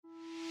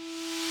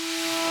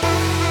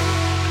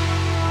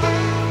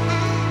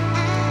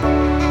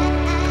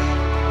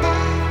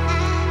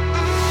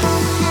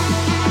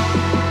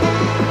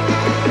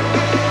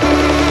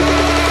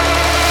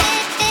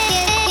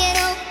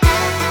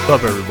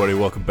What's up, everybody?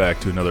 Welcome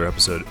back to another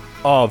episode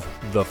of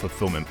the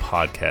Fulfillment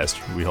Podcast,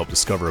 where we help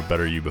discover a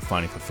better you by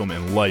finding fulfillment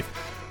in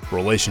life,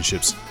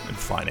 relationships, and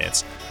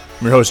finance.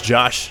 I'm your host,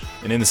 Josh,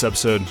 and in this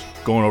episode,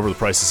 going over the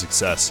price of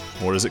success.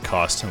 What does it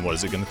cost, and what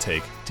is it going to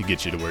take to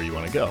get you to where you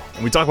want to go?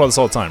 And we talk about this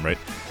all the time, right?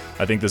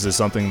 I think this is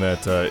something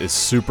that is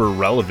super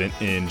relevant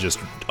in just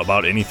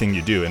about anything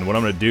you do. And what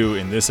I'm going to do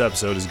in this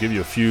episode is give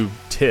you a few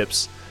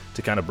tips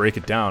to kind of break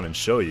it down and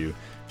show you,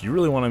 if you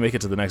really want to make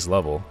it to the next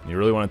level, you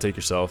really want to take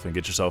yourself and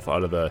get yourself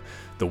out of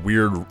the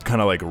weird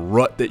kind of like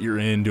rut that you're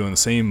in, doing the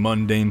same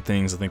mundane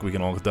things. I think we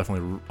can all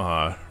definitely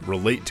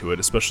relate to it,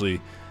 especially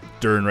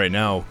during right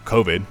now,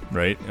 COVID,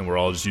 right? And we're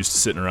all just used to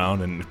sitting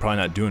around and probably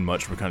not doing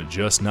much. We're kind of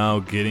just now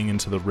getting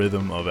into the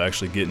rhythm of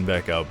actually getting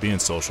back out, being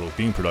social,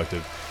 being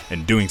productive,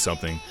 and doing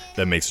something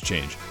that makes a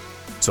change.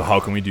 So how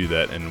can we do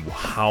that? And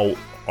how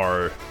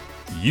are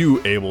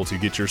you able to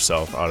get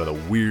yourself out of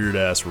the weird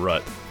ass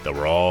rut that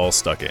we're all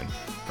stuck in?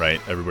 Right?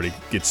 Everybody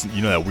gets,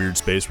 that weird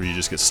space where you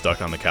just get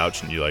stuck on the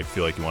couch and you like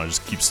feel like you want to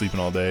just keep sleeping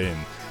all day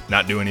and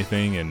not do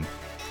anything. And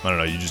I don't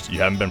know, you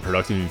haven't been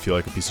productive and you feel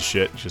like a piece of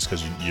shit just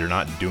because you're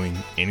not doing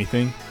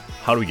anything.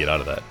 How do we get out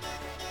of that?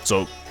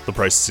 So the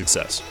price of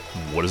success.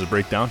 What does it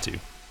break down to?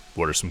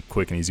 What are some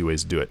quick and easy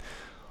ways to do it?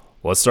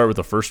 Well, let's start with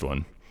the first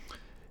one.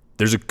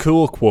 There's a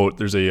cool quote.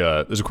 There's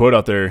a quote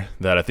out there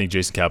that I think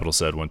Jason Capital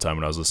said one time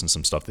when I was listening to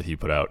some stuff that he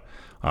put out.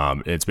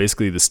 It's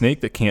basically, the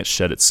snake that can't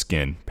shed its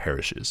skin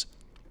perishes.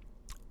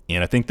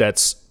 And I think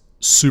that's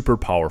super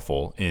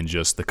powerful in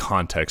just the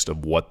context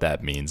of what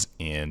that means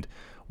and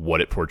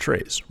what it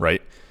portrays, right?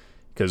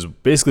 Because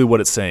basically what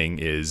it's saying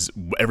is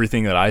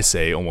everything that I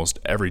say almost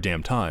every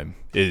damn time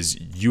is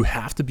you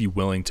have to be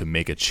willing to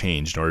make a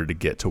change in order to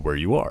get to where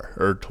you are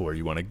or to where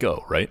you want to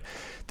go, right?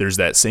 There's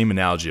that same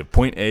analogy of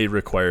point A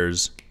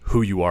requires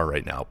who you are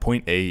right now.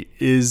 Point A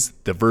is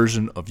the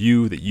version of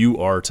you that you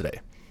are today.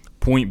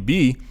 Point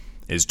B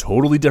is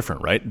totally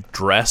different, right?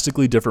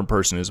 Drastically different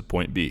person is a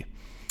point B.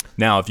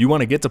 Now, if you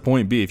want to get to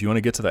point B, if you want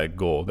to get to that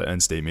goal, the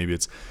end state, maybe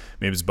it's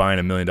buying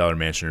 $1 million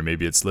mansion, or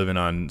maybe it's living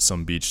on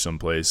some beach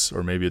someplace,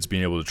 or maybe it's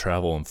being able to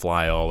travel and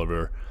fly all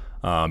over,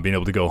 being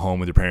able to go home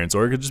with your parents,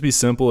 or it could just be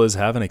simple as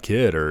having a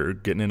kid or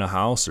getting in a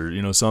house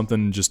or,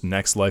 something, just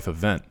next life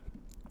event,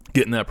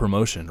 getting that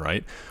promotion,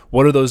 right?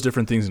 What are those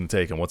different things going to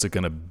take and what's it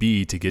going to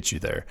be to get you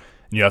there?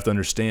 And you have to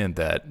understand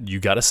that you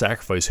got to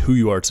sacrifice who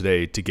you are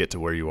today to get to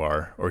where you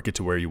are or get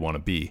to where you want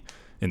to be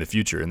in the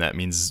future. And that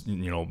means,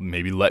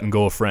 maybe letting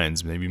go of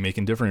friends, maybe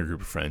making a different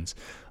group of friends,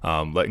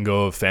 letting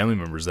go of family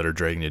members that are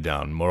dragging you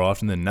down. More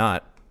often than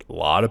not, a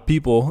lot of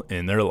people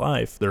in their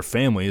life, their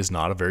family is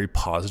not a very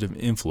positive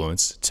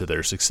influence to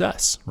their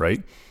success,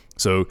 right?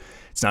 So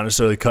it's not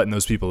necessarily cutting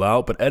those people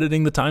out, but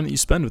editing the time that you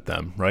spend with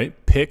them,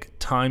 right? Pick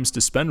times to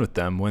spend with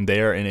them when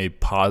they are in a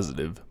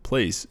positive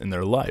place in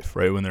their life,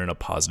 right? When they're in a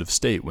positive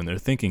state, when they're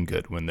thinking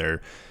good, when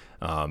they're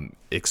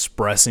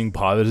expressing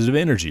positive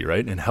energy,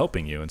 right? And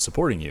helping you and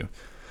supporting you.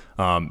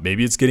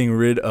 Maybe it's getting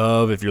rid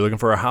of, if you're looking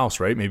for a house,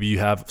 right? Maybe you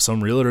have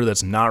some realtor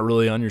that's not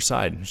really on your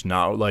side. It's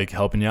not like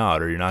helping you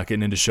out, or you're not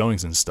getting into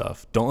showings and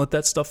stuff. Don't let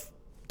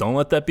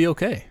that be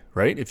okay,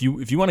 right? If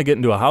you want to get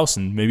into a house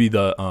and maybe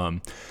the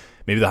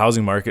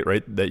housing market,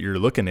 right, that you're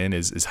looking in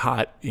is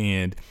hot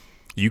and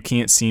you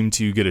can't seem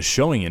to get a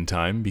showing in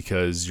time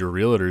because your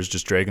realtor is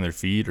just dragging their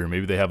feet, or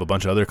maybe they have a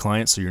bunch of other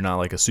clients, so you're not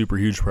like a super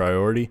huge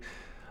priority.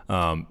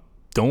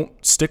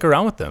 Don't stick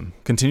around with them.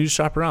 Continue to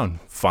shop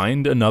around.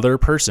 Find another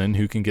person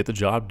who can get the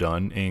job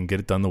done and get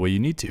it done the way you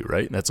need to,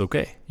 right? That's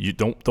okay. You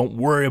don't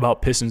worry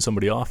about pissing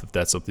somebody off if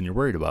that's something you're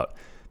worried about.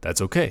 That's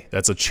okay.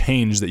 That's a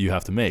change that you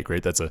have to make,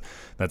 right? That's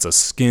a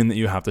skin that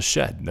you have to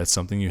shed. That's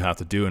something you have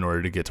to do in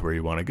order to get to where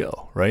you want to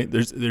go, right?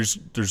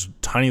 There's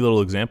tiny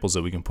little examples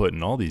that we can put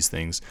in all these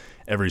things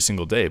every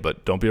single day,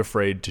 but don't be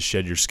afraid to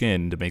shed your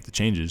skin to make the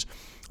changes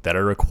that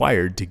are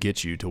required to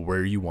get you to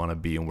where you want to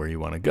be and where you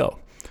want to go.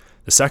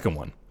 The second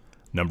one,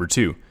 number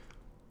 2,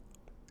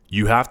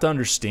 you have to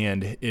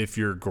understand if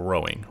you're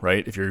growing,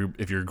 right? If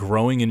you're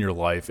growing in your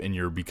life and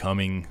you're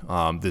becoming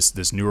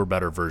this newer,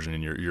 better version,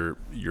 and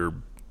you're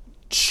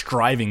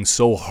striving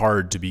so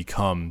hard to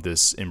become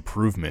this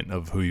improvement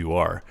of who you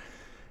are,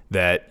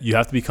 that you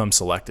have to become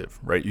selective,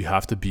 right? You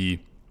have to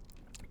be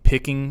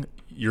picking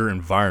your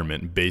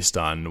environment based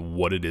on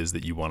what it is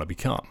that you want to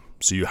become.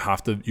 So you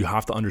have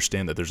to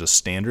understand that there's a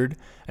standard,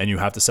 and you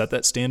have to set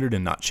that standard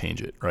and not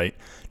change it, right?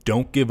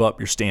 Don't give up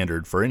your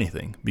standard for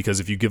anything,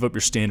 because if you give up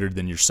your standard,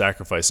 then you're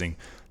sacrificing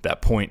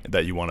that point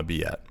that you want to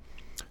be at.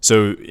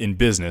 So in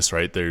business,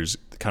 right, there's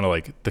kind of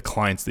like the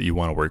clients that you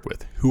want to work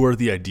with. Who are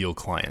the ideal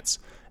clients?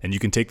 And you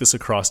can take this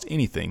across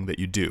anything that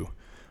you do,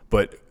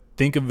 but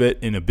think of it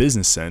in a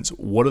business sense.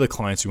 What are the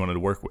clients you wanted to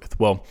work with?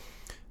 Well,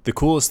 the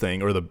coolest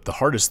thing, or the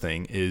hardest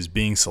thing, is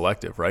being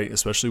selective, right?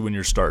 Especially when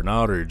you're starting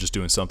out or you're just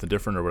doing something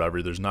different or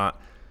whatever. There's not,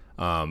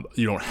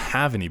 you don't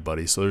have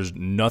anybody. So there's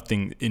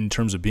nothing in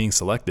terms of being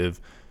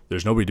selective.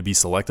 There's nobody to be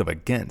selective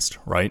against,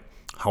 right?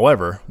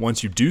 However,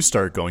 once you do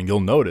start going, you'll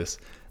notice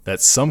that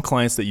some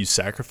clients that you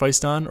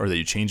sacrificed on or that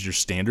you changed your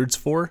standards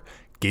for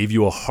gave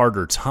you a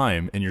harder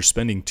time and you're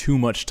spending too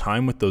much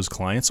time with those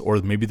clients, or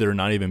maybe they're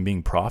not even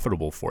being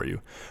profitable for you,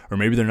 or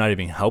maybe they're not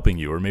even helping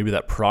you, or maybe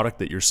that product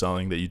that you're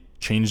selling that you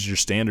changed your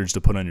standards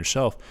to put on your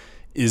shelf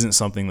isn't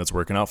something that's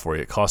working out for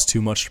you. It costs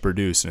too much to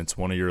produce and it's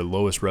one of your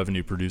lowest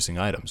revenue producing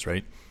items,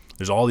 right?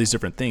 There's all these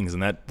different things,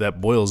 and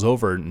that boils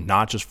over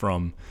not just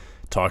from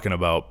talking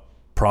about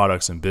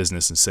products and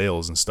business and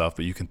sales and stuff,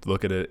 but you can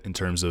look at it in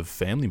terms of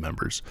family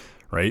members,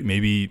 right?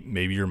 Maybe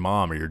your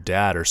mom or your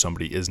dad or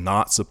somebody is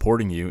not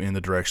supporting you in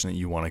the direction that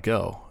you want to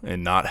go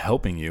and not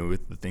helping you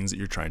with the things that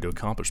you're trying to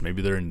accomplish.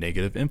 Maybe they're a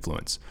negative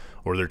influence,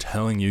 or they're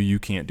telling you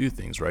can't do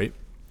things, right?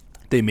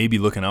 They may be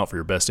looking out for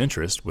your best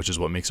interest, which is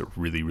what makes it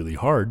really, really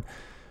hard,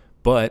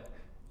 but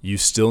you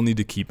still need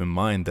to keep in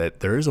mind that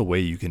there is a way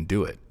you can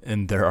do it,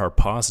 and there are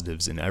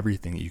positives in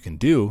everything that you can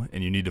do,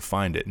 and you need to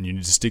find it, and you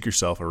need to stick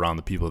yourself around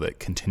the people that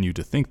continue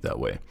to think that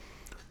way.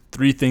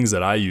 3 things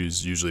that I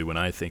use usually when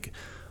I think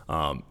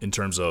in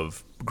terms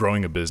of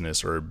growing a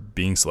business or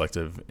being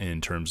selective in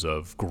terms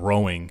of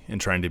growing and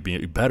trying to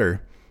be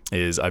better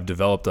is I've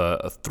developed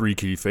a 3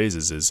 key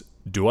phases is,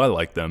 do I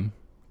like them?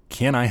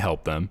 Can I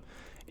help them?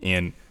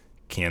 And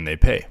can they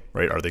pay,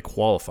 right? Are they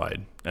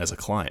qualified as a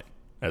client,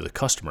 as a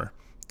customer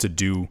to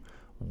do,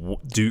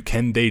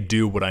 can they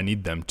do what I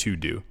need them to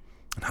do?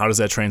 And how does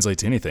that translate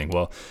to anything?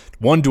 Well,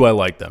 1, do I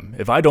like them?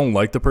 If I don't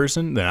like the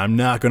person, then I'm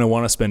not going to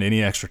want to spend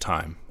any extra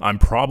time. I'm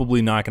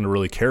probably not going to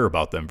really care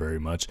about them very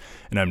much,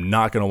 and I'm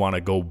not going to want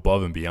to go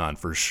above and beyond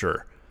for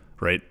sure,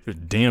 right?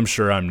 Damn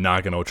sure I'm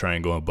not going to try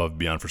and go above and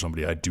beyond for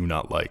somebody I do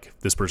not like. If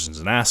this person's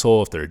an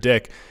asshole, if they're a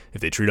dick, if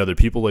they treat other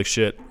people like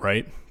shit,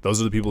 right? Those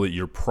are the people that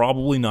you're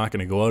probably not going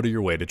to go out of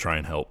your way to try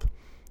and help.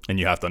 And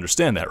you have to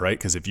understand that, right?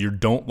 Because if you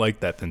don't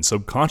like that, then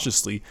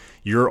subconsciously,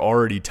 you're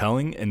already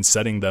telling and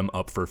setting them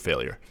up for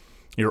failure.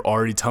 You're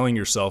already telling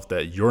yourself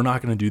that you're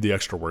not going to do the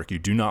extra work. You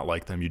do not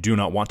like them. You do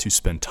not want to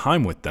spend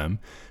time with them,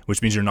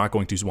 which means you're not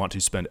going to want to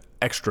spend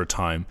extra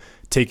time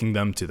taking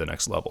them to the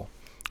next level,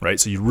 right?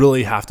 So you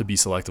really have to be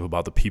selective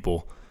about the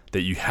people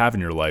that you have in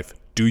your life.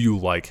 Do you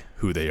like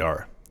who they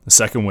are? The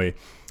second way,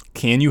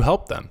 can you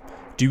help them?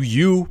 Do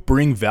you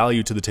bring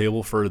value to the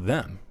table for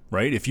them,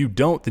 right? If you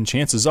don't, then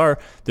chances are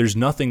there's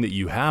nothing that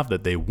you have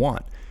that they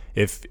want.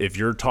 If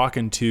you're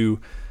talking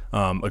to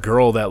a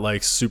girl that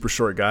likes super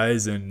short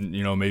guys and,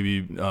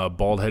 maybe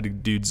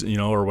bald-headed dudes,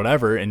 or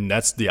whatever, and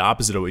that's the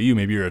opposite of what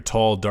maybe you're a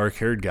tall,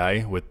 dark-haired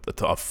guy with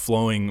a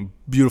flowing,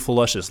 beautiful,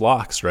 luscious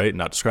locks, right?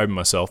 Not describing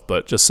myself,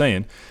 but just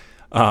saying,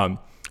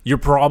 you're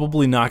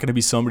probably not going to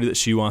be somebody that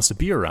she wants to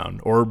be around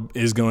or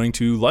is going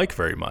to like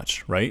very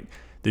much, right?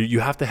 You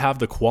have to have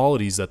the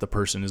qualities that the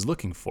person is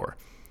looking for.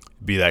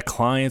 Be that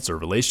clients or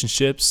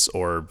relationships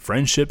or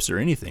friendships or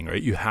anything,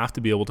 right? You have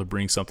to be able to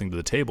bring something to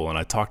the table. And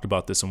I talked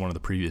about this in one of the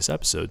previous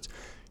episodes.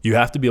 You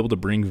have to be able to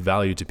bring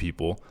value to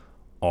people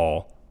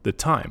all the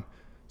time.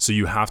 So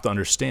you have to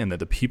understand that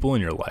the people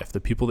in your life, the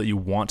people that you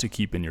want to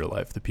keep in your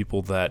life, the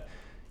people that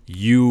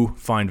you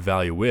find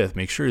value with,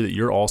 make sure that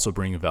you're also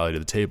bringing value to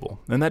the table.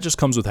 And that just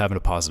comes with having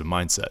a positive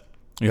mindset.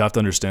 You have to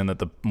understand that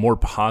the more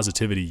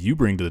positivity you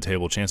bring to the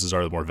table, chances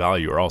are the more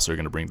value you're also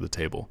going to bring to the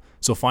table.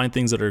 So find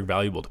things that are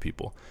valuable to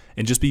people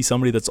and just be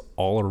somebody that's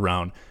all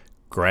around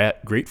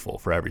grateful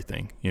for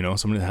everything,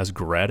 somebody that has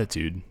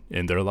gratitude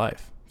in their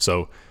life.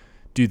 So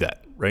do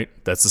that, right?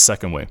 That's the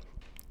second way.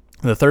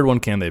 And the third one,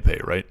 can they pay,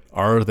 right?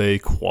 Are they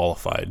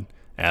qualified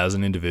as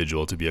an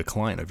individual to be a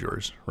client of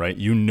yours, right?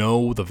 You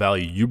know the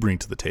value you bring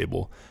to the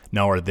table.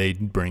 Now, are they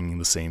bringing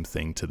the same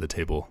thing to the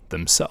table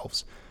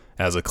themselves?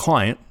 As a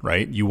client,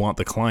 right, you want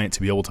the client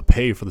to be able to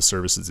pay for the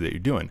services that you're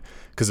doing.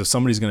 Because if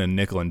somebody's going to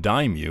nickel and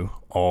dime you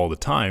all the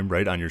time,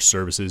 right, on your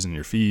services and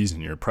your fees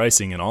and your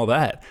pricing and all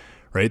that,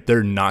 right,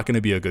 they're not going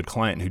to be a good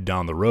client who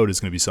down the road is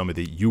going to be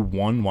somebody that you,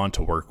 1, want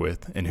to work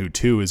with, and who,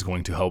 2, is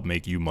going to help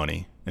make you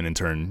money, and in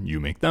turn,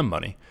 you make them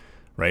money,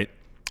 right?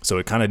 So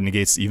it kind of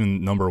negates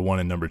even number 1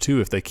 and number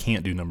 2 if they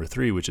can't do number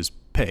 3, which is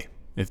pay.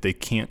 If they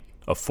can't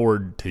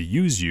afford to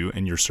use you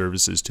and your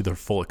services to their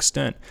full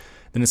extent,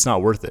 then it's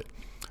not worth it.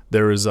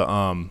 There was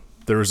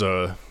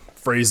a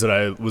phrase that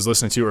I was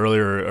listening to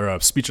earlier, or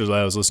a speech that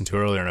I was listening to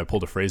earlier, and I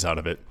pulled a phrase out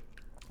of it.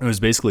 It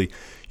was basically,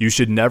 you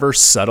should never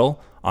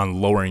settle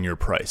on lowering your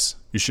price.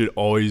 You should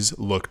always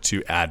look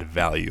to add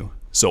value.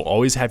 So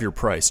always have your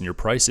price, and your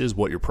price is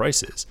what your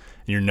price is,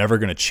 and you're never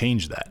going to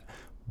change that.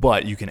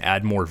 But you can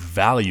add more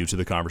value to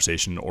the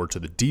conversation or to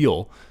the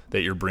deal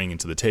that you're bringing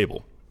to the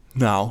table.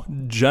 Now,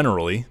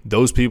 generally,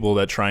 those people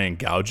that try and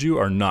gouge you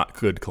are not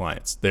good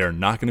clients. They are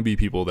not going to be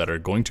people that are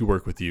going to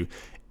work with you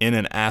in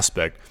an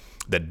aspect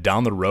that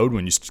down the road,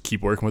 when you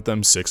keep working with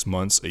them 6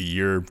 months, a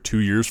year, 2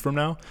 years from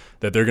now,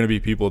 that they're going to be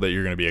people that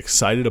you're going to be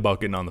excited about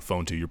getting on the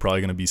phone to. You're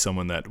probably going to be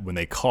someone that when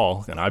they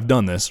call, and I've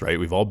done this, right?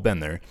 We've all been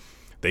there.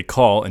 They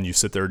call and you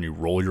sit there and you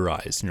roll your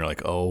eyes and you're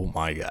like, oh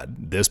my God,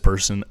 this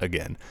person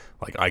again.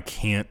 Like, I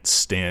can't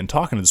stand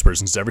talking to this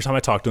person because every time I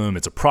talk to them,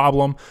 it's a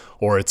problem,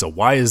 or it's a,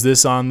 why is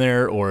this on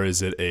there? Or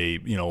is it a,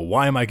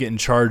 why am I getting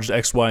charged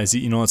X, Y,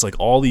 Z? It's like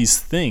all these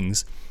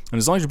things. And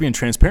as long as you're being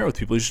transparent with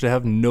people, you should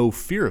have no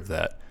fear of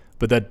that.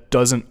 But that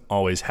doesn't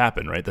always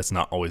happen, right? That's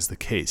not always the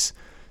case.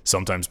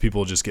 Sometimes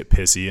people just get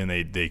pissy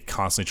and they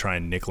constantly try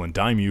and nickel and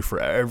dime you for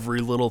every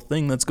little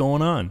thing that's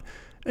going on.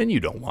 And you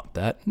don't want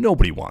that.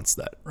 Nobody wants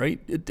that, right?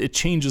 It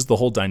changes the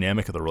whole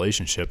dynamic of the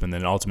relationship and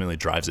then ultimately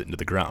drives it into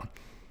the ground.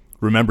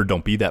 Remember,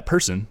 don't be that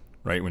person,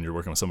 right? When you're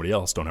working with somebody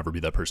else, don't ever be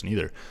that person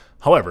either.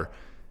 However,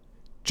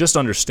 just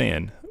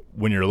understand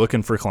when you're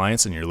looking for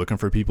clients and you're looking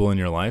for people in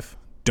your life,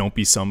 don't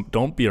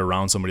be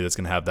around somebody that's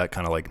going to have that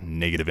kind of like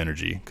negative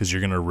energy, because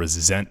you're going to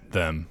resent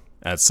them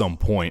at some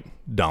point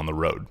down the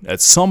road. At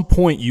some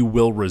point, you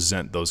will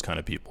resent those kind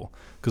of people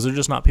because they're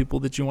just not people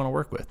that you want to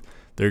work with.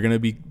 They're going to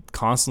be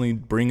constantly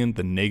bringing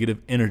the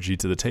negative energy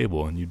to the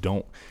table, and you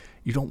don't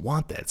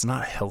want that. It's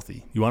not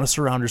healthy. You want to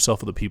surround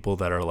yourself with the people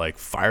that are like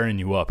firing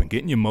you up and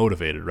getting you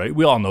motivated, right?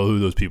 We all know who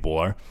those people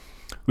are.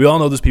 We all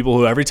know those people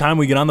who every time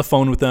we get on the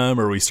phone with them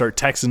or we start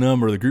texting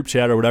them or the group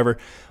chat or whatever,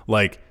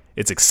 like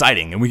it's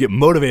exciting and we get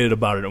motivated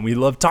about it and we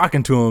love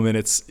talking to them, and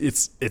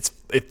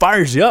it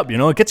fires you up,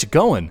 it gets you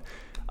going.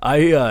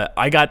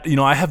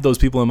 I have those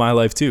people in my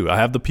life too. I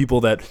have the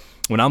people that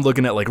when I'm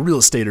looking at like real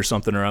estate or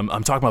something, or I'm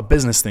talking about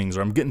business things,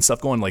 or I'm getting stuff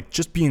going, like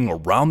just being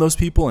around those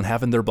people and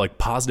having their like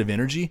positive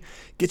energy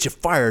gets you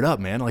fired up,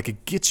 man. Like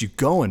it gets you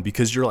going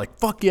because you're like,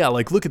 fuck yeah.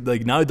 Like look at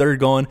like now they're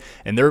going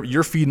and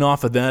you're feeding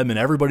off of them and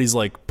everybody's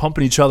like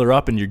pumping each other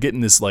up and you're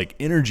getting this like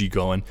energy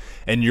going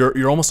and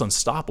you're almost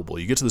unstoppable.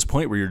 You get to this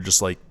point where you're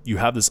just like, you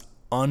have this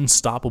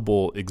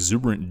unstoppable,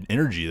 exuberant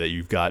energy that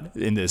you've got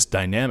in this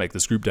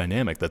group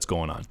dynamic that's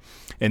going on.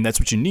 And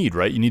that's what you need,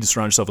 right? You need to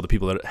surround yourself with the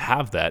people that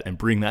have that and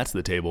bring that to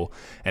the table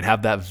and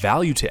have that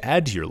value to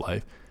add to your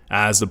life,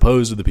 as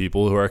opposed to the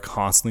people who are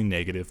constantly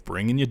negative,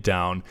 bringing you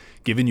down,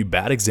 giving you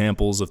bad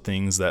examples of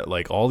things that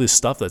like all this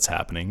stuff that's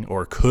happening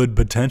or could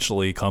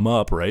potentially come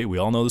up, right? We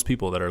all know those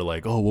people that are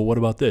like, oh, well, what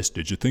about this?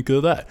 Did you think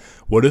of that?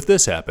 What if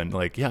this happened?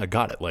 Like, yeah, I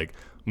got it. Like,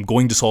 I'm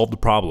going to solve the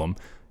problem.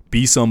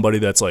 Be somebody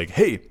that's like,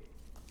 hey,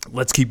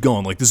 let's keep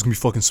going. Like, this is going to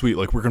be fucking sweet.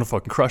 Like, we're going to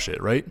fucking crush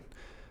it, right?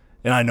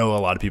 And I know a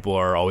lot of people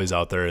are always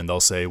out there and they'll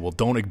say, well,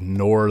 don't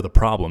ignore the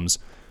problems.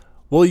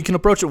 Well, you can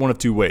approach it one of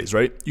two ways,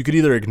 right? You could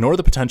either ignore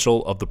the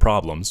potential of the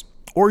problems,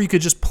 or you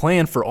could just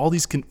plan for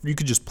you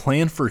could just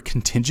plan for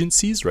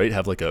contingencies, right?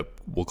 Have like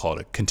we'll call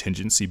it a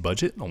contingency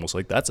budget, almost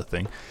like that's a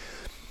thing.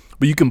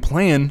 But you can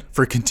plan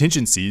for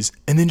contingencies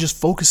and then just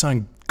focus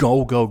on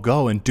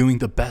go, and doing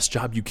the best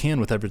job you can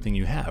with everything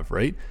you have,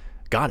 right?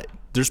 Got it.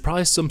 There's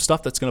probably some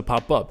stuff that's going to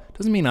pop up.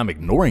 Doesn't mean I'm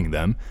ignoring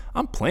them.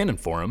 I'm planning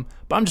for them,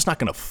 but I'm just not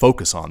going to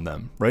focus on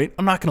them, right?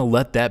 I'm not going to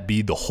let that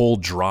be the whole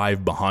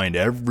drive behind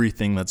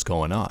everything that's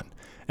going on.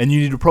 And you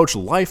need to approach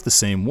life the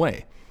same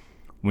way.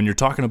 When you're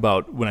talking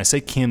about, when I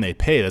say can they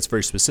pay, that's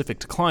very specific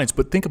to clients,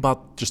 but think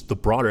about just the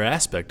broader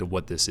aspect of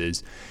what this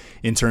is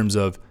in terms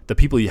of the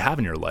people you have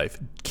in your life.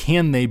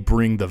 Can they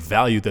bring the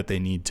value that they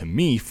need to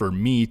me for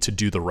me to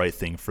do the right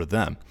thing for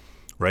them?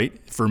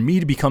 Right? For me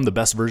to become the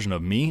best version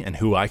of me and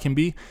who I can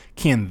be,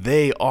 can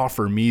they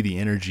offer me the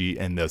energy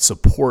and the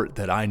support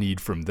that I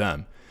need from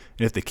them?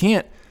 And if they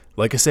can't,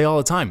 like I say all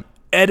the time,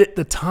 edit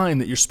the time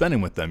that you're spending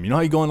with them. You know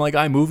how you go on like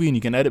iMovie and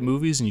you can edit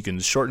movies and you can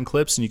shorten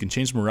clips and you can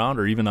change them around,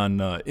 or even on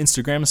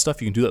Instagram and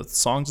stuff, you can do that with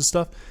songs and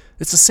stuff.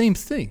 It's the same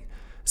thing.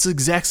 It's the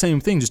exact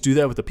same thing. Just do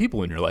that with the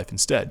people in your life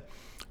instead.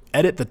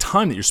 Edit the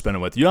time that you're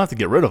spending with. You don't have to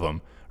get rid of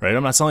them. Right?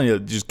 I'm not telling you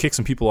to just kick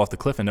some people off the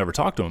cliff and never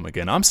talk to them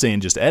again. I'm saying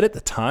just edit the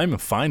time and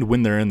find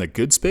when they're in the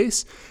good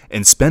space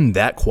and spend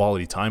that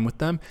quality time with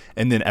them,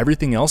 and then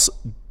everything else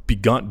be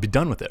done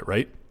with it,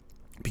 right?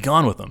 Be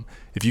gone with them.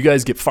 If you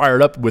guys get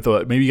fired up with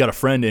maybe you got a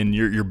friend and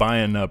you're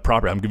buying a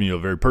property. I'm giving you a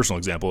very personal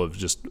example of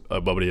just a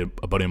buddy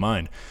of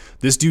mine.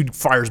 This dude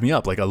fires me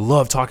up. Like, I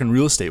love talking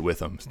real estate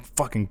with him.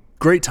 Fucking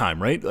great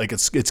time, right? Like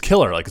it's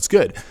killer. Like, it's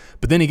good.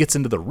 But then he gets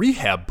into the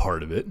rehab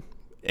part of it.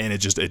 And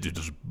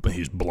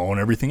he's blowing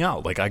everything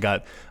out. Like I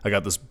got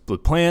this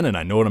plan and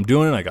I know what I'm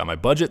doing and I got my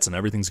budgets and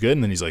everything's good.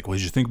 And then he's like, well,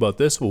 did you think about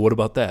this? Well, what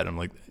about that? And I'm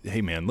like,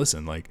 hey man,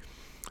 listen, like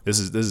this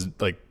is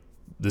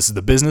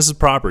the business of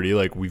property.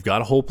 Like, we've got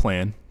a whole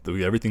plan.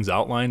 Everything's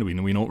outlined. We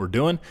know what we're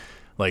doing.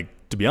 Like,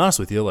 to be honest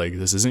with you, like,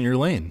 this isn't your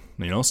lane,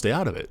 stay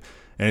out of it.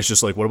 And it's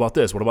just like, what about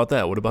this? What about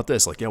that? What about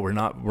this? Like, yeah, we're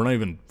not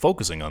even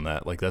focusing on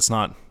that. Like, that's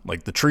not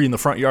like the tree in the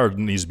front yard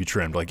needs to be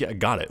trimmed. Like, yeah,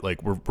 got it.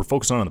 Like, we're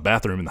focusing on the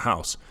bathroom in the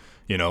house.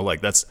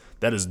 Like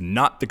that is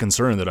not the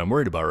concern that I'm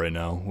worried about right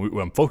now.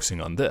 I'm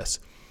focusing on this.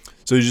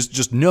 So you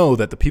just know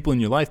that the people in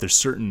your life, there's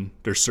certain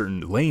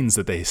lanes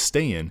that they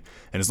stay in.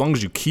 And as long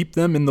as you keep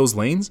them in those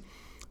lanes,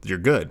 you're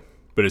good.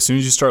 But as soon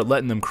as you start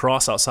letting them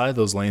cross outside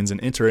those lanes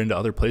and enter into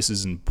other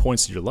places and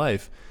points of your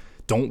life,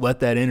 don't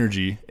let that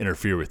energy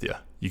interfere with you.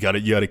 You got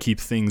to keep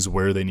things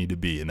where they need to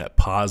be in that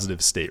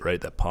positive state, right?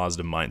 That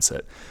positive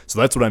mindset. So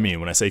that's what I mean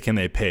when I say, can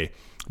they pay?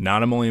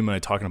 Not only am I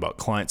talking about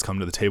clients come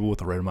to the table with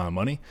the right amount of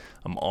money,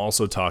 I'm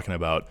also talking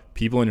about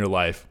people in your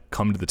life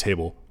come to the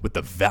table with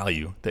the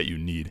value that you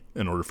need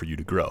in order for you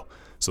to grow.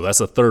 So that's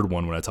the third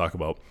one when I talk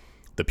about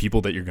the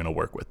people that you're going to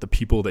work with, the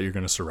people that you're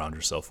going to surround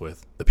yourself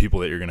with, the people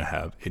that you're going to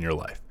have in your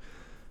life.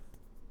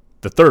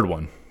 The third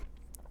one,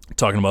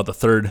 talking about the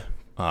third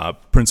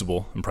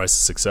principle and price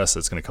of success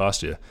that's going to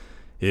cost you,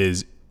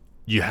 is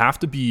you have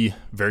to be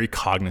very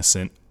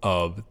cognizant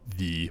of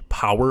the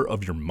power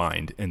of your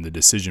mind and the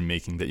decision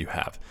making that you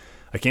have.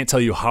 I can't tell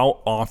you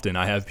how often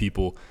I have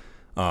people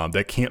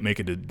that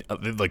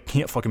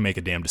can't fucking make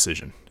a damn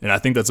decision. And I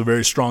think that's a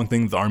very strong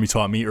thing the Army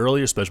taught me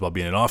earlier, especially about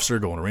being an officer,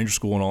 going to Ranger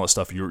school and all that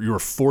stuff. You're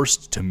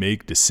forced to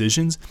make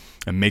decisions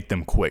and make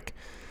them quick.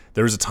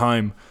 There was a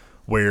time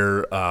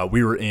where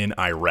we were in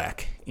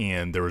Iraq,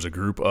 and there was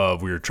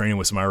we were training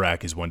with some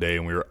Iraqis one day,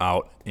 and we were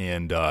out,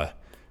 and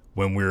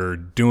when we were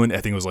doing,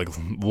 I think it was like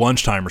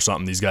lunchtime or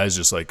something, these guys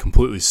just like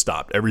completely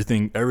stopped.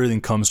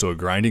 Everything comes to a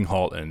grinding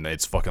halt, and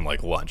it's fucking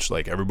like lunch.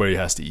 Like everybody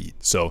has to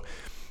eat. So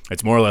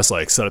it's more or less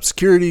like set up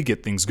security,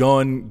 get things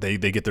going. They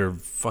get their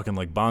fucking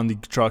like Bondi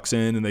trucks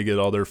in, and they get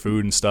all their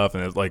food and stuff.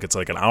 And it's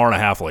like an hour and a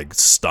half like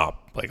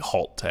stop, like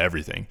halt to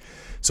everything.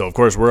 So of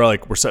course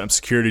we're setting up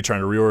security,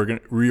 trying to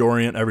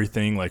reorient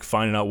everything, like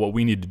finding out what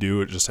we need to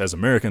do just as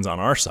Americans on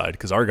our side,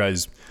 because our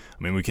guys,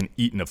 I mean, we can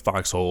eat in a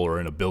foxhole or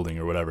in a building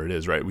or whatever it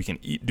is, right? We can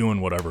eat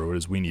doing whatever it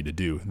is we need to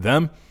do.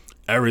 Them,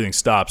 everything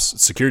stops,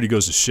 security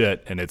goes to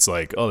shit, and it's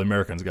like, oh, the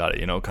Americans got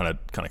it, kind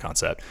of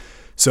concept.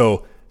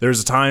 So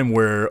there's a time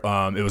where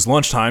it was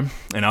lunchtime,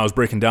 and I was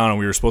breaking down, and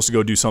we were supposed to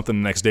go do something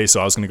the next day, so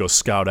I was going to go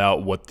scout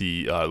out what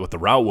the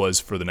route was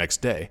for the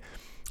next day.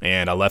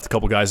 And I left a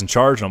couple guys in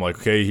charge, and I'm like,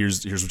 okay,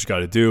 here's what you got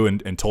to do,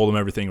 and told them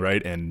everything, right?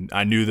 And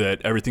I knew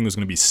that everything was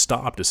going to be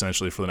stopped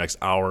essentially for the next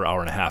hour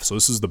and a half. So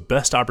this is the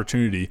best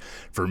opportunity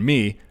for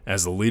me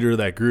as the leader of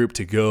that group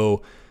to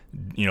go,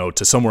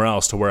 to somewhere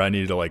else, to where I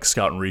needed to like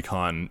scout and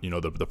recon,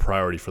 the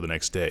priority for the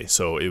next day.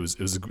 So it was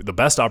the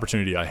best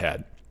opportunity I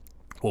had.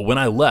 Well, when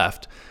I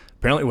left,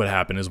 apparently what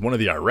happened is one of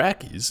the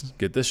Iraqis,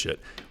 get this shit,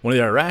 one of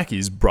the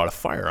Iraqis brought a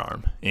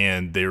firearm,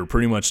 and they were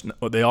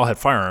they all had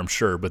firearms,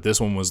 sure, but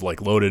this one was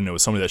like loaded, and it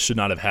was somebody that should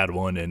not have had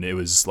one, and it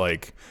was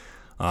like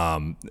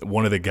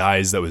one of the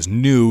guys that was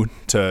new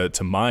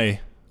to my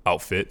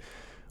outfit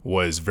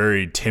was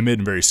very timid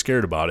and very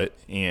scared about it,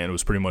 and it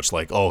was pretty much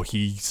like, oh,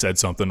 he said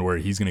something where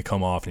he's going to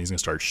come off and he's going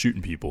to start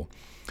shooting people.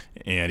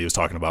 And he was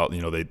talking about,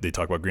 they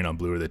talk about Green on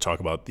Blue, or they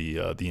talk about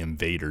the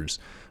invaders,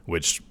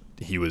 which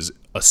he was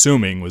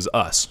assuming was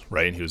us,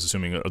 right? He was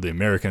assuming the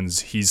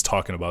Americans. He's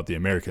talking about the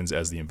Americans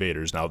as the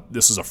invaders. Now,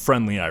 this is a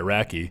friendly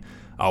Iraqi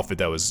outfit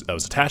that was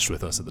attached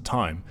with us at the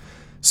time.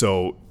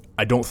 So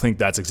I don't think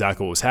that's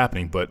exactly what was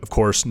happening. But, of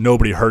course,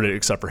 nobody heard it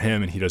except for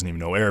him, and he doesn't even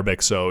know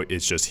Arabic. So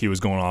it's just he was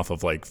going off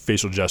of, like,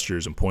 facial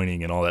gestures and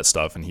pointing and all that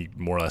stuff, and he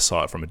more or less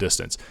saw it from a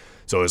distance.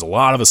 So there's a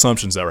lot of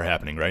assumptions that were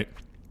happening, right?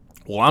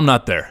 Well, I'm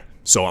not there.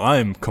 So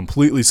I'm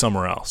completely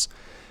somewhere else.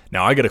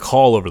 Now, I get a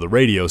call over the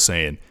radio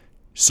saying,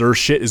 sir,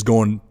 shit is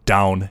going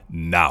down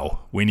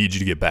now. We need you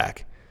to get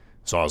back.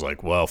 So I was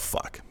like, well,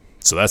 fuck.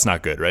 So that's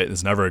not good, right?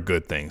 It's never a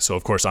good thing. So,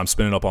 of course, I'm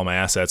spinning up all my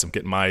assets. I'm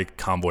getting my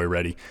convoy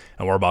ready,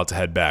 and we're about to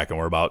head back, and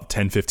we're about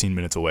 10, 15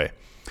 minutes away.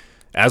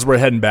 As we're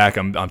heading back,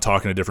 I'm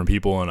talking to different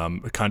people, and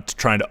I'm kind of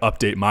trying to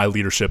update my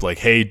leadership, like,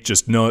 hey,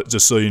 just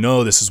so you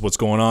know, this is what's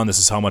going on. This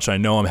is how much I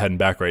know. I'm heading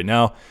back right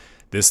now.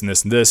 This and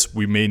this and this.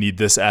 We may need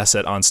this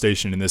asset on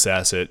station and this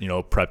asset,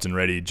 prepped and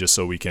ready, just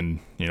so we can,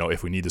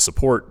 if we need the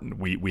support,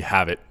 we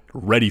have it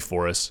ready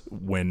for us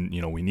when,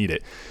 we need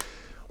it.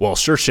 Well,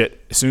 sure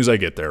shit, as soon as I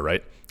get there,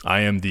 right,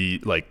 I am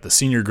the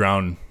senior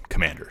ground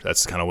commander.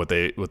 That's kind of what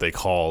they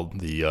call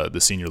the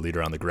senior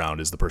leader on the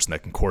ground, is the person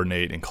that can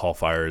coordinate and call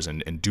fires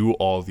and do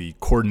all the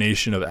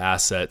coordination of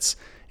assets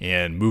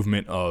and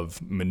movement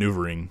of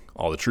maneuvering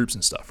all the troops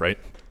and stuff, right?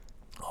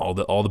 All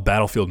the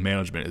battlefield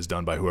management is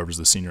done by whoever's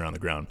the senior on the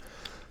ground.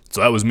 So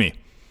that was me.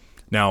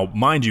 Now,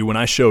 mind you, when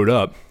I showed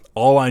up,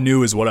 all I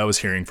knew is what I was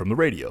hearing from the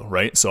radio,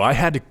 right? So I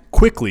had to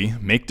quickly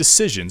make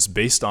decisions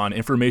based on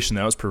information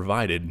that was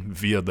provided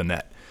via the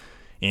net.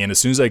 And as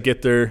soon as I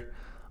get there,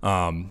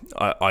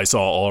 I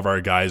saw all of our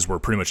guys were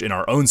pretty much in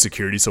our own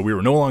security. So we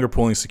were no longer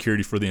pulling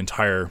security for the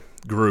entire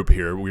group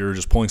here. We were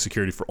just pulling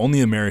security for only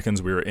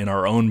Americans. We were in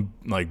our own,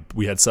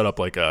 we had set up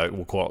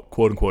we'll call it,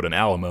 quote unquote, an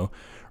Alamo,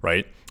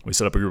 right? We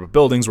set up a group of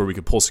buildings where we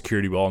could pull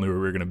security. We all knew where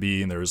we were going to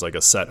be, and there was like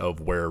a set of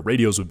where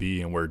radios would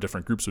be and where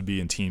different groups would be,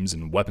 and teams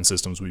and weapon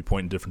systems would be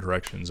pointing in different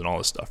directions and all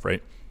this stuff,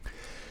 right?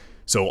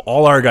 So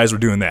all our guys were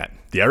doing that.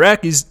 The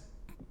Iraqis,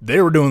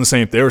 they were doing the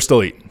same. They were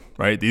still eating,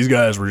 right? These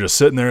guys were just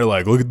sitting there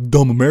like, look at the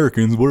dumb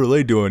Americans. What are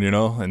they doing,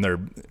 And their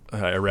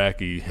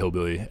Iraqi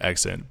hillbilly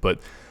accent.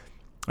 But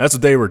that's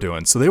what they were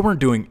doing. So they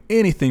weren't doing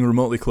anything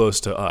remotely close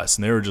to us,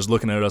 and they were just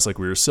looking at us like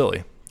we were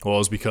silly. Well, it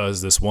was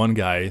because this one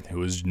guy who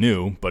was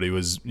new, but he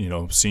was,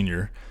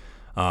 senior,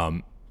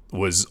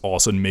 was all of a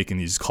sudden making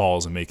these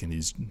calls and making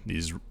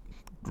these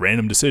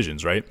random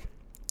decisions, right?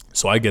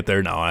 So I get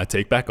there now, and I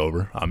take back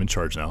over. I'm in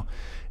charge now.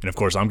 And, of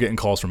course, I'm getting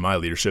calls from my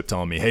leadership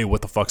telling me, hey,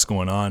 what the fuck's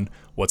going on?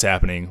 What's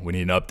happening? We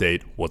need an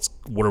update. What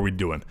are we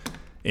doing?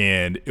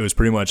 And it was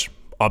pretty much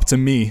up to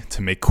me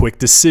to make quick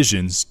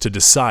decisions to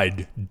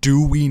decide,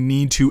 do we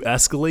need to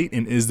escalate,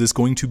 and is this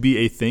going to be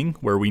a thing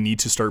where we need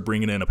to start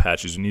bringing in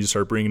Apaches, we need to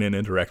start bringing in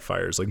indirect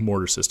fires like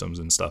mortar systems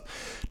and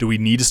stuff? Do we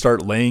need to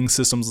start laying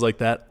systems like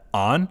that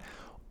on,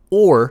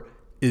 or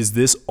is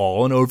this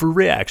all an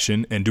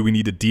overreaction, and do we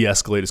need to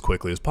de-escalate as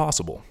quickly as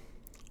possible?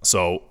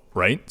 So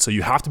right? So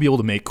you have to be able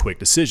to make quick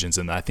decisions.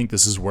 And I think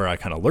this is where I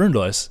kind of learned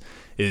this,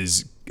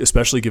 is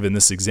especially given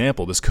this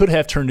example, this could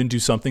have turned into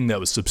something that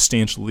was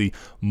substantially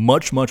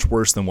much, much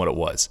worse than what it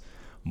was.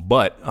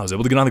 But I was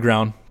able to get on the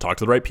ground, talk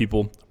to the right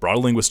people, brought a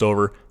linguist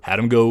over, had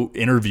him go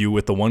interview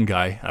with the one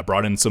guy. I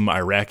brought in some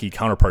Iraqi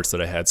counterparts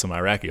that I had, some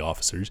Iraqi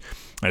officers.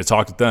 And I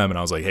talked with them, and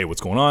I was like, hey,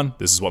 what's going on?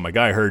 This is what my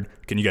guy heard.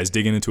 Can you guys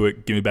dig into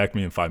it? Give me back to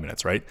me in 5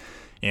 minutes, right?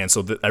 And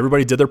so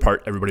everybody did their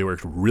part. Everybody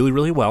worked really,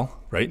 really well,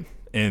 right?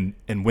 And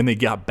when they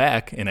got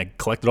back and I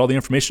collected all the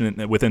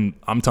information within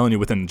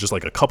just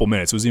like a couple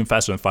minutes, it was even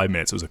faster than 5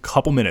 minutes. It was a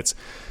couple minutes.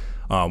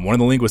 One of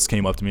the linguists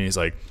came up to me. He's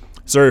like,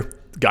 sir,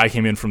 the guy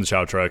came in from the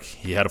chow truck.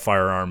 He had a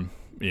firearm.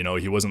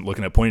 He wasn't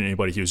looking at pointing at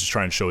anybody. He was just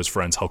trying to show his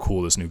friends how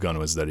cool this new gun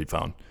was that he'd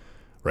found,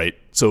 right?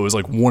 So it was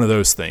like one of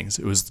those things.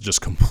 It was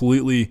just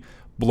completely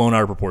blown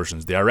out of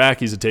proportions. The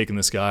Iraqis had taken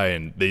this guy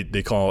and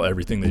they call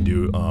everything they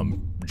do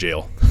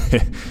jail.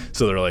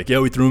 So they're like, yeah,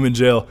 we threw him in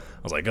jail.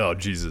 I was like, oh,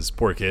 Jesus,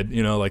 poor kid.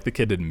 The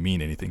kid didn't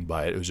mean anything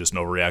by it. It was just an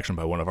overreaction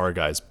by one of our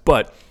guys.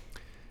 But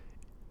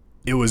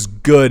it was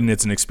good, and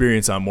it's an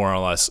experience on more or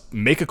less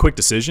make a quick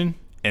decision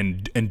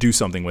and do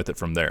something with it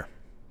from there.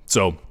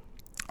 So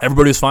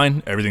everybody was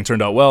fine. Everything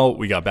turned out well.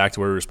 We got back to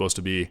where we were supposed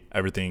to be.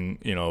 Everything,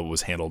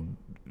 was handled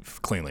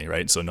cleanly,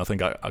 right? So nothing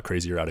got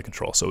crazy or out of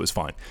control. So it was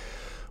fine.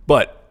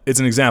 But it's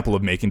an example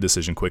of making a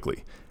decision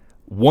quickly.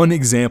 One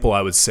example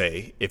I would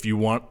say, if you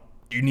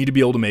need to be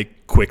able to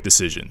make quick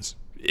decisions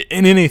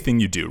in anything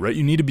you do, right?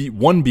 You need to be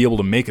able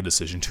to make a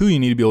decision. 2, you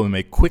need to be able to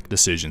make quick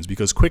decisions,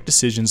 because quick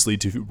decisions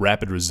lead to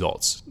rapid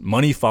results.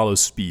 Money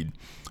follows speed.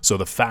 So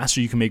the faster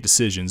you can make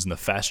decisions and the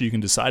faster you can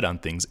decide on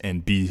things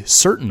and be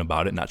certain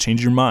about it, not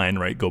change your mind,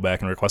 right? Go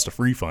back and request a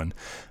refund.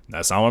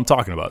 That's not what I'm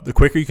talking about. The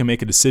quicker you can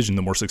make a decision,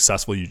 the more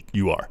successful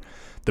you are.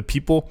 The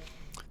people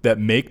that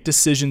make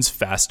decisions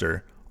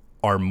faster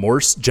are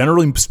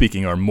generally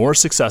speaking, more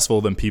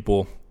successful than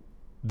people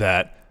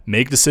that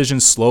make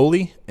decisions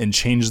slowly and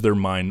change their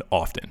mind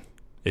often.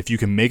 If you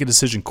can make a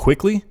decision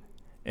quickly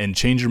and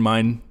change your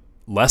mind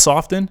less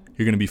often,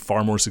 you're going to be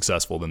far more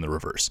successful than the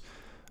reverse.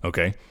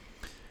 Okay?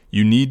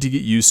 You need to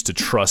get used to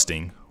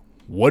trusting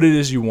what it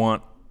is you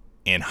want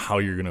and how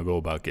you're going to go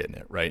about getting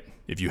it, right?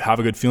 If you have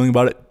a good feeling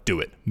about it, do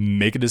it.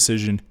 Make a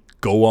decision,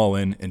 go all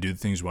in, and do the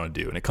things you want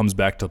to do. And it comes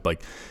back to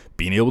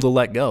being able to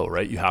let go,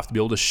 right? You have to be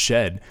able to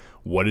shed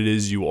what it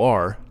is you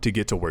are to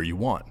get to where you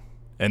want.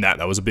 And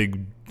that was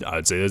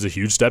I'd say that's a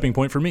huge stepping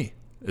point for me.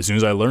 As soon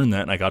as I learned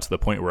that and I got to the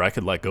point where I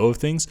could let go of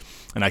things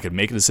and I could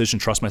make a decision,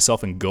 trust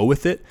myself, and go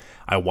with it,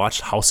 I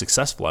watched how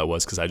successful I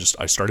was, because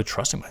I started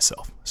trusting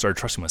myself. I started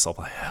trusting myself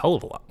a hell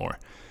of a lot more.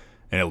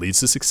 And it leads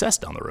to success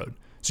down the road.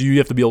 So you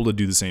have to be able to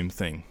do the same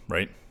thing,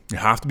 right? You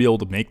have to be able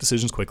to make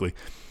decisions quickly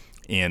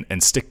and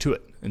stick to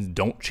it, and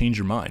don't change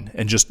your mind,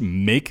 and just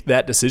make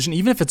that decision.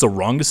 Even if it's a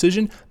wrong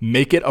decision,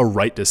 make it a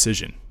right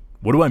decision.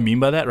 What do I mean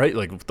by that, right?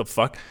 Like, what the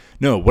fuck?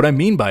 No, what I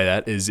mean by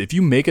that is if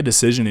you make a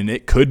decision and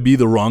it could be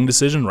the wrong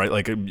decision, right?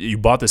 Like, you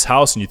bought this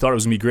house and you thought it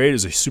was going to be great. It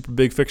was a super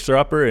big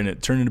fixer-upper and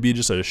it turned into be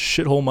just a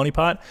shithole money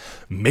pot.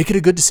 Make it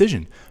a good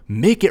decision.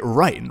 Make it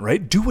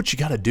right? Do what you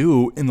got to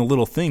do in the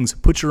little things.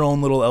 Put your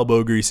own little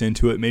elbow grease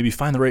into it. Maybe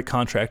find the right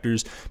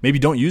contractors. Maybe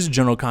don't use a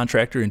general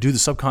contractor and do the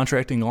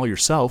subcontracting all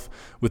yourself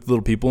with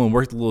little people and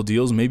work the little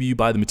deals. Maybe you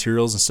buy the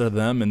materials instead of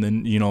them, and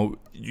then,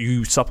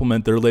 you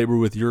supplement their labor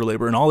with your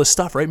labor and all this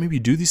stuff, right? Maybe you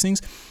do these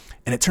things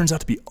and it turns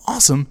out to be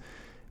awesome,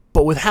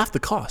 but with half the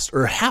cost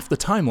or half the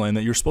timeline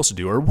that you're supposed to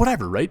do, or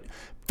whatever, right?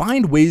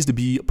 Find ways to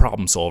be a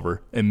problem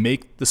solver and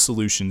make the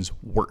solutions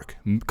work.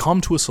 Come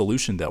to a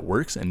solution that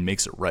works and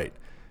makes it right.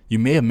 You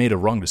may have made a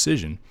wrong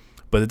decision,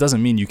 but it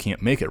doesn't mean you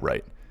can't make it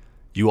right.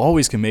 You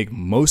always can make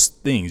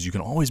most things. You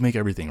can always make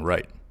everything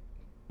right.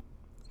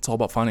 It's all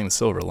about finding the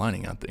silver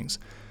lining on things.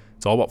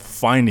 It's all about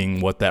finding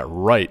what that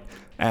right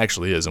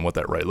actually is and what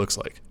that right looks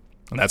like.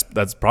 And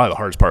that's probably the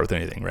hardest part with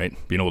anything, right?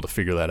 Being able to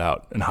figure that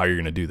out and how you're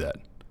going to do that.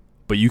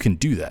 But you can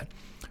do that.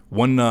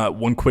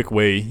 One quick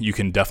way you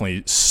can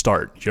definitely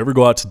start. Do you ever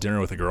go out to dinner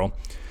with a girl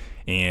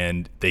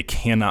and they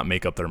cannot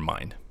make up their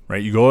mind,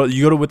 right? You go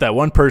to with that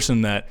one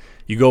person that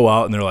you go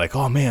out and they're like,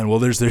 oh man, well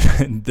there's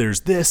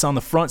this on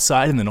the front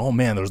side, and then oh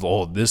man, there's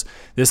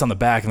this on the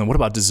back, and then what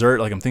about dessert?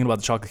 Like, I'm thinking about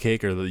the chocolate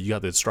cake, or you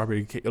got the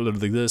strawberry cake,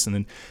 like this, and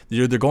then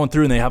they're going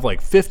through and they have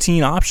like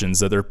 15 options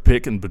that they're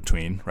picking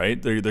between, right?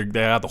 They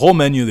have the whole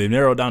menu, they've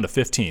narrowed down to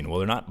 15. Well,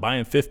 they're not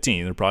buying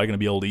 15. They're probably going to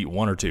be able to eat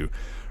 1 or 2.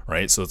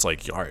 Right? So it's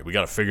like, all right, we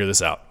got to figure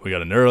this out. We got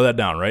to narrow that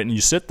down, right? And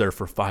you sit there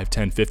for 5,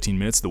 10, 15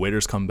 minutes. The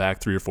waiters come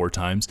back 3 or 4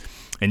 times,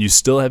 and you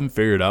still haven't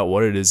figured out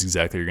what it is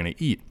exactly you're going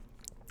to eat.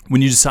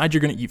 When you decide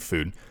you're going to eat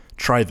food,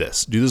 try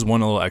this. Do this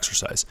one little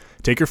exercise.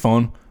 Take your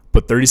phone,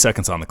 put 30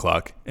 seconds on the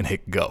clock, and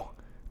hit go.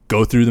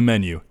 Go through the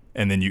menu,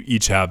 and then you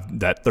each have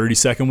that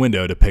 30-second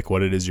window to pick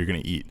what it is you're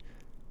going to eat.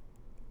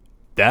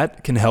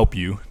 That can help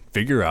you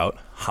figure out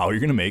how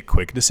you're going to make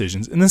quick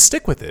decisions, and then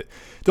stick with it.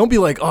 Don't be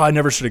like, oh, I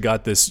never should have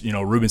got this,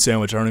 Reuben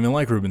sandwich. I don't even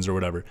like Reubens or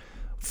whatever.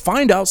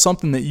 Find out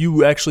something that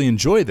you actually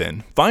enjoy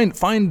then.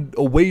 Find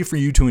a way for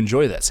you to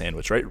enjoy that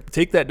sandwich, right?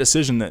 Take that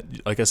decision that,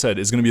 like I said,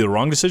 is going to be the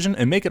wrong decision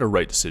and make it a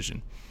right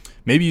decision.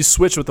 Maybe you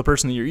switch with the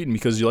person that you're eating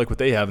because you like what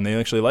they have and they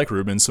actually like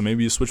Reubens, so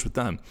maybe you switch with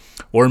them.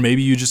 Or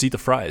maybe you just eat the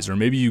fries, or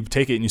maybe you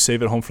take it and you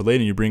save it home for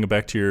later and you bring it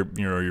back to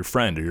your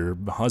friend or your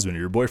husband or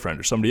your boyfriend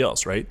or somebody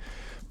else, right?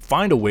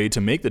 Find a way to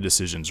make the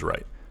decisions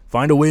right.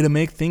 Find a way to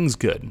make things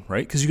good,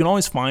 right? Because you can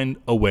always find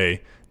a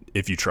way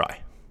if you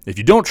try. If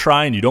you don't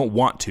try and you don't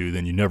want to,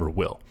 then you never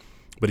will.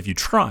 But if you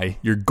try,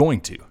 you're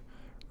going to,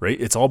 right?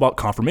 It's all about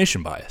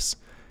confirmation bias.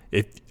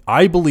 If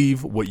I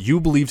believe what you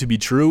believe to be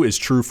true is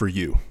true for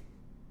you,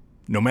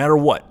 no matter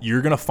what,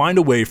 you're going to find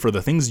a way for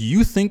the things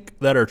you think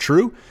that are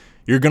true,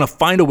 you're going to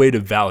find a way to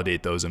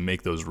validate those and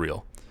make those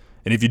real.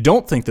 And if you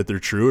don't think that they're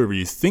true, or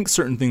you think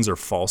certain things are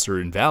false or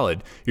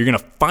invalid, you're going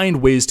to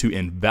find ways to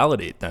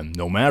invalidate them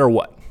no matter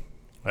what.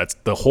 That's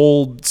the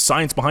whole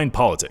science behind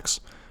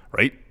politics,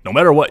 right? No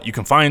matter what, you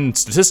can find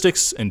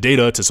statistics and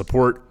data to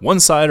support one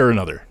side or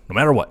another, no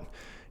matter what.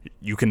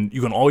 You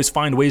can always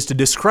find ways to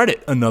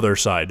discredit another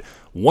side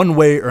one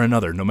way or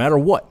another, no matter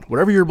what,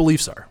 whatever your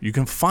beliefs are. You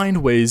can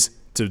find ways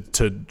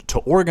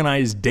to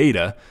organize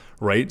data,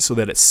 right, so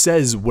that it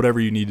says whatever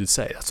you need to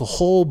say. That's the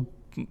whole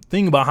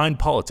thing behind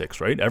politics,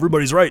 right?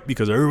 Everybody's right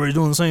because everybody's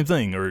doing the same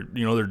thing, or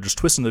they're just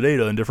twisting the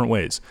data in different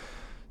ways.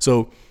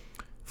 So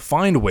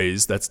find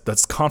ways,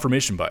 that's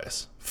confirmation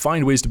bias.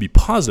 Find ways to be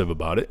positive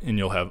about it, and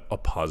you'll have a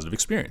positive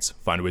experience.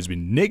 Find ways to be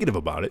negative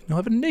about it, and you'll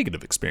have a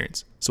negative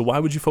experience. So why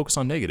would you focus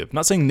on negative? I'm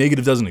not saying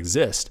negative doesn't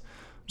exist.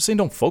 I'm just saying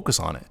don't focus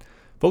on it.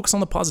 Focus on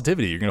the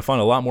positivity. You're going to find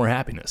a lot more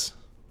happiness.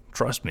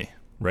 Trust me,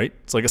 right?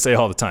 It's like I say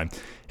all the time.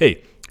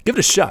 Hey, give it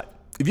a shot.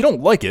 If you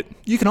don't like it,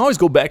 you can always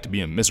go back to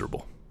being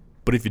miserable.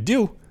 But if you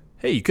do,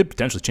 hey, you could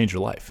potentially change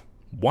your life.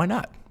 Why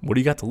not? What do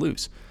you got to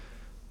lose,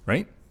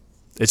 right?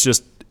 It's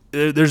just,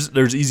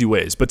 there's easy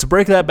ways. But to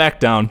break that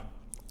back down,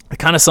 it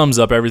kind of sums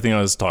up everything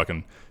I was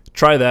talking.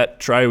 Try that.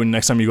 Try when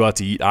next time you go out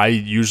to eat.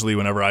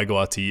 Whenever I go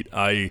out to eat,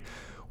 I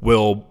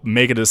will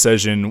make a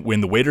decision when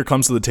the waiter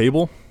comes to the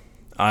table.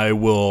 I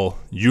will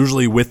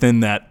usually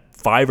within that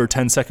 5 or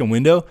 10 second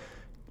window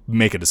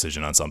make a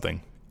decision on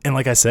something. And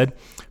like I said,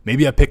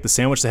 maybe I picked the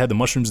sandwich that had the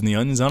mushrooms and the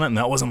onions on it, and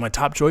that wasn't my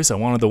top choice. I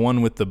wanted the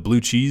one with the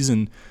blue cheese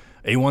and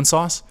A1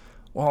 sauce.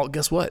 Well,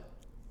 guess what?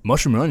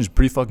 Mushroom and onions are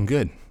pretty fucking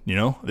good.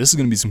 This is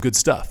going to be some good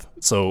stuff.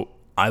 So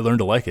I learned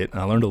to like it, and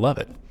I learned to love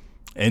it.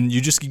 And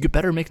you get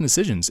better at making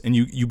decisions, and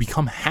you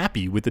become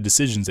happy with the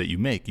decisions that you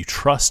make. You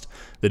trust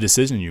the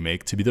decision you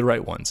make to be the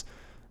right ones.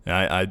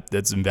 And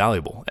that's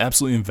invaluable,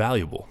 absolutely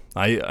invaluable.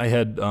 I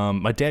had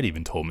my dad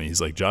even told me,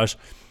 he's like, Josh,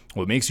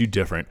 what makes you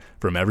different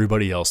from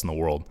everybody else in the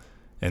world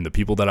and the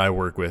people that I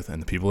work with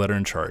and the people that are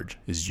in charge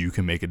is you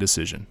can make a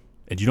decision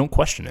and you don't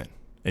question it,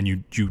 and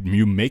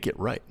you make it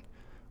right,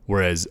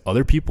 whereas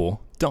other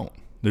people don't.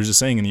 There's a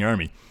saying in the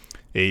Army,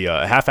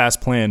 a half-assed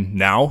plan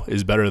now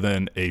is better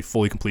than a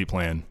fully complete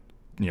plan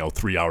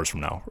 3 hours from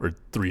now or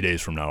 3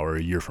 days from now or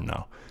a year from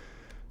now,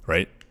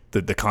 right?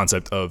 The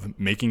concept of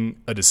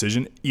making a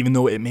decision, even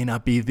though it may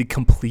not be the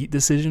complete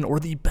decision or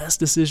the best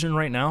decision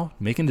right now,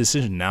 making a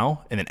decision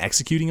now and then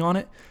executing on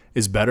it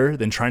is better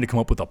than trying to come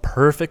up with a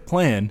perfect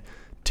plan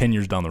 10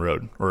 years down the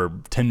road or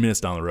 10 minutes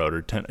down the road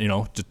or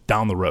just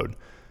down the road.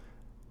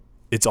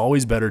 It's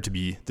always better to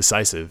be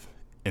decisive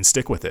and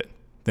stick with it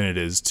than it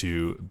is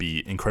to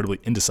be incredibly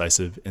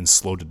indecisive and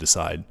slow to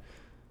decide.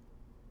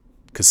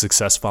 Because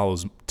success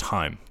follows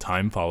time.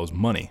 Time follows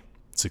money.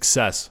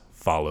 Success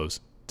follows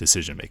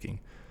decision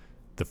making.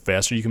 The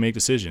faster you can make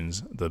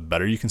decisions, the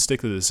better you can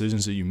stick to the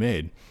decisions that you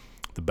made,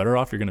 the better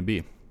off you're going to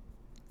be.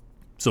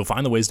 So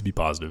find the ways to be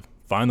positive.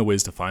 Find the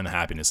ways to find the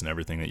happiness in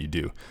everything that you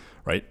do,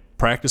 right?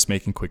 Practice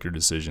making quicker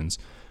decisions.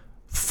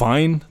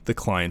 Find the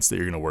clients that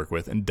you're going to work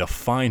with and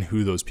define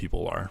who those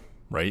people are,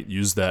 right?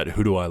 Use that,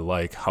 who do I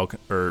like?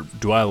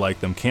 Do I like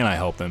them? Can I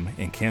help them?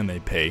 And can they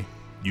pay?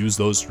 Use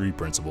those 3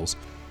 principles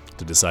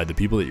to decide the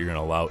people that you're going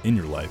to allow in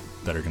your life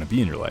that are going to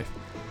be in your life,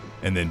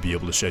 and then be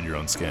able to shed your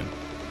own skin.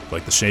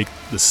 Like the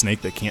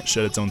snake that can't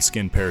shed its own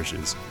skin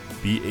perishes.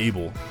 Be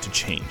able to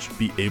change.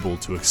 Be able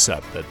to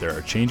accept that there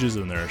are changes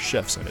and there are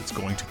shifts, and it's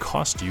going to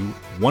cost you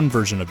one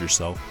version of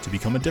yourself to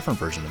become a different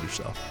version of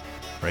yourself,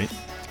 right?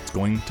 It's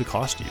going to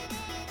cost you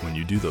when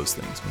you do those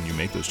things, when you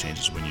make those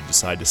changes, when you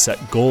decide to set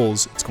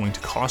goals. It's going to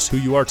cost who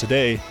you are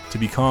today to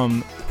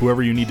become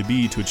whoever you need to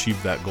be to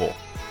achieve that goal.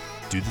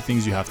 Do the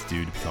things you have to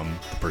do to become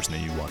the person that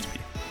you want to be.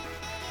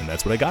 And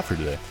that's what I got for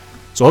today.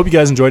 So I hope you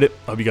guys enjoyed it.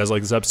 I hope you guys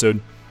like this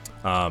episode.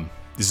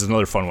 This is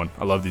another fun one.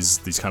 I love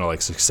these kind of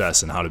like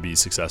success and how to be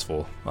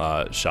successful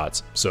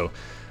shots. So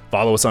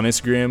follow us on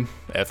Instagram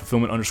at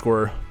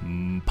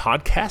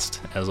fulfillment_podcast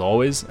as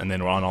always. And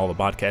then we're on all the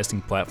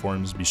podcasting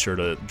platforms. Be sure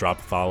to drop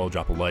a follow,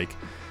 drop a like,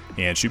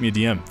 and shoot me a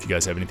DM if you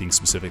guys have anything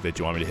specific that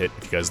you want me to hit.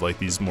 If you guys like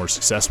these more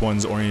success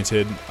ones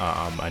oriented,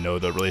 I know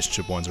the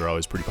relationship ones are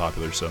always pretty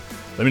popular. So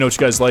let me know what you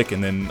guys like.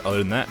 And then other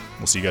than that,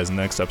 we'll see you guys in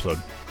the next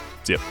episode.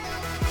 See ya.